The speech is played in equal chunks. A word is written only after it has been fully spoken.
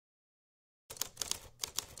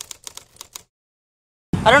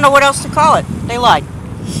I don't know what else to call it. They lied.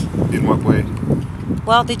 In what way?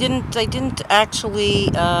 Well, they didn't actually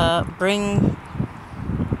bring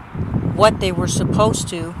what they were supposed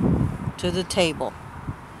to the table.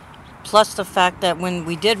 Plus the fact that when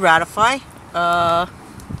we did ratify,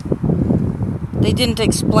 they didn't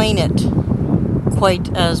explain it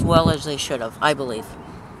quite as well as they should have, I believe.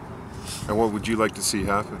 And what would you like to see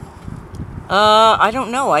happen? I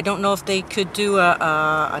don't know. I don't know if they could do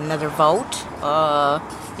another vote.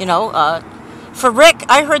 For Rick,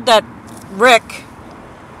 I heard that Rick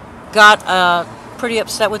got pretty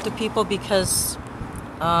upset with the people because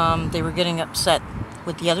they were getting upset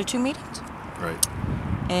with the other two meetings. Right.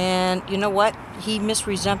 And you know what? He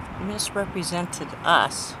misrepresented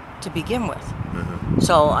us to begin with.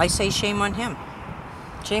 So I say shame on him.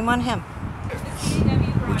 Shame on him.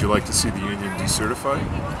 Would you like to see the union decertified?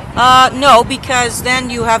 No, because then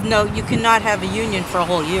you cannot have a union for a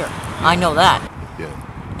whole year. I know that. Yeah.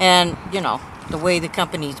 And, the way the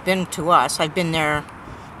company's been to us, I've been there,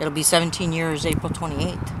 it'll be 17 years, April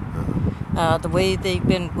 28th. The way they've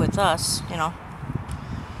been with us,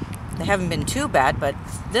 they haven't been too bad, but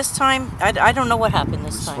this time, I don't know what happened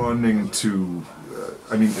this time. Responding to,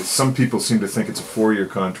 some people seem to think it's a 4-year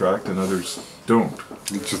contract and others don't.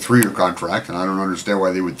 It's a 3-year contract, and I don't understand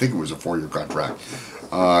why they would think it was a 4-year contract.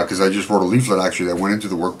 Because I just wrote a leaflet, actually, that went into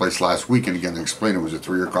the workplace last week, and again, I explained it was a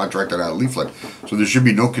 3-year contract and I had a leaflet. So there should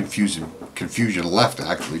be no confusion left,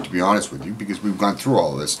 actually, to be honest with you, because we've gone through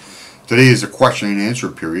all of this. Today is a question and answer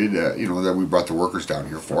period, that we brought the workers down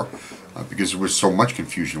here for, because there was so much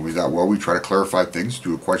confusion. We thought, well, we try to clarify things,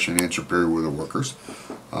 do a question and answer period with the workers,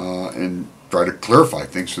 and try to clarify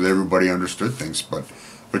things so that everybody understood things. But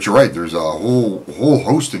you're right, there's a whole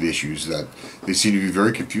host of issues that they seem to be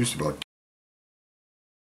very confused about.